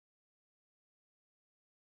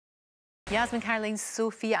Yasmin, Caroline,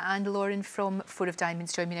 Sophia and Lauren from Four of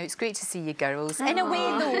Diamonds join me now. It's great to see you girls. In a way,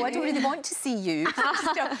 though, I don't really want to see you.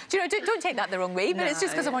 Do you know, don't take that the wrong way, but it's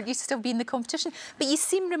just because I want you to still be in the competition. But you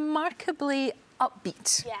seem remarkably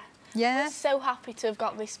upbeat. Yeah. Yeah. We're so happy to have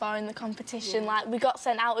got this far in the competition. Like, we got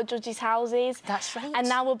sent out of judges' houses. That's right. And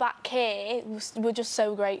now we're back here. We're just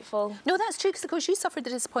so grateful. No, that's true, because of course you suffered the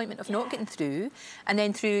disappointment of not getting through, and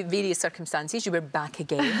then through various circumstances you were back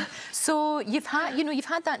again. So you've had, you've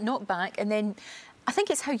had that knockback, and then I think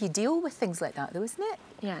it's how you deal with things like that, though, isn't it?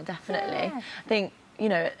 Yeah, definitely. I think,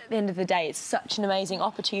 at the end of the day, it's such an amazing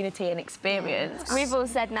opportunity and experience. We've all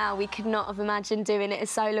said now we could not have imagined doing it as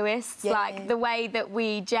soloists. Yeah. Like, the way that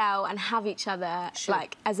we gel and have each other,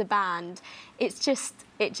 like, as a band, it just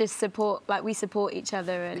support, like, we support each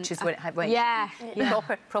other. And which is what it went. Yeah.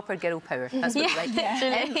 Proper girl power. That's what it's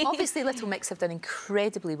like. Obviously, Little Mix have done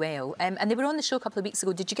incredibly well. And they were on the show a couple of weeks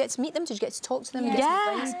ago. Did you get to meet them? Did you get to talk to them?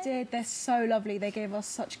 Yes, we did. They're so lovely. They gave us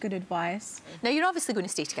such good advice. Now, you're obviously going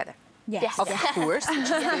to stay together. Yes. Of course, which is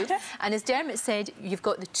good. And as Dermot said, you've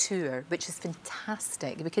got the tour, which is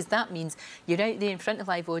fantastic, because that means you're out there in front of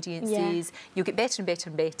live audiences, you'll get better and better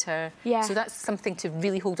and better. Yeah. So that's something to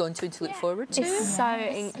really hold on to and to look forward to.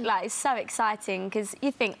 It's so exciting, because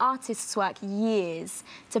you think artists work years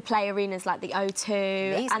to play arenas like the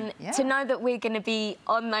O2. Amazing. And to know that we're going to be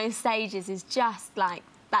on those stages is just like,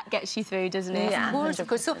 that gets you through, doesn't it? Yeah, of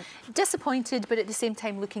course. So disappointed, but at the same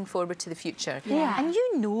time looking forward to the future. Yeah. And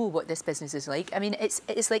you know what this business is like. I mean,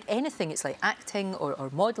 it's like anything. It's like acting or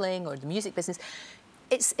modelling or the music business.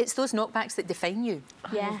 It's those knockbacks that define you.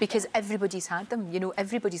 Yeah. Because everybody's had them.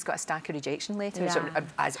 Everybody's got a stack of rejection letters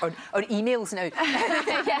or emails now. You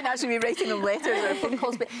can actually be writing them letters or phone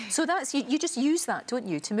calls. But so that's you just use that, don't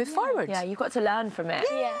you, to move forward? Yeah, you've got to learn from it.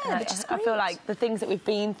 Yeah, which is great. I feel like the things that we've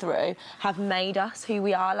been through have made us who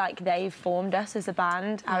we are. Like, they've formed us as a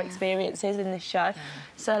band, our experiences in this show.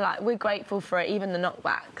 So, like, we're grateful for it, even the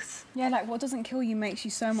knockbacks. Yeah, like, what doesn't kill you makes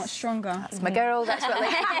you so much stronger. That's my girl. That's what I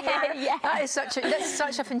like. That is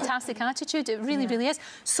such a fantastic attitude. It really, really is.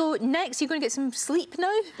 So next, you're going to get some sleep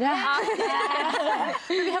now. Yeah.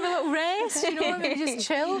 Maybe have a little rest. Maybe just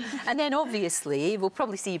chill. And then obviously we'll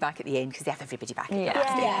probably see you back at the end because they have everybody back at the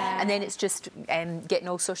last day. And then it's just getting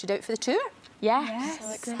all sorted out for the tour.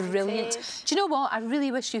 Yes. So brilliant. Do you know what? I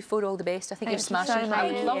really wish you four all the best. I think you're smashing. So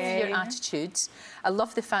I love your attitude. I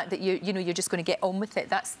love the fact that you're just going to get on with it.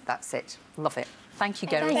 That's it. Love it. Thank you,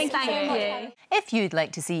 girls. Thank you. If you'd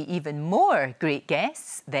like to see even more great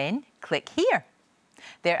guests, then click here.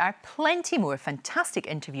 There are plenty more fantastic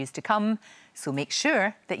interviews to come, so make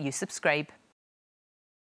sure that you subscribe.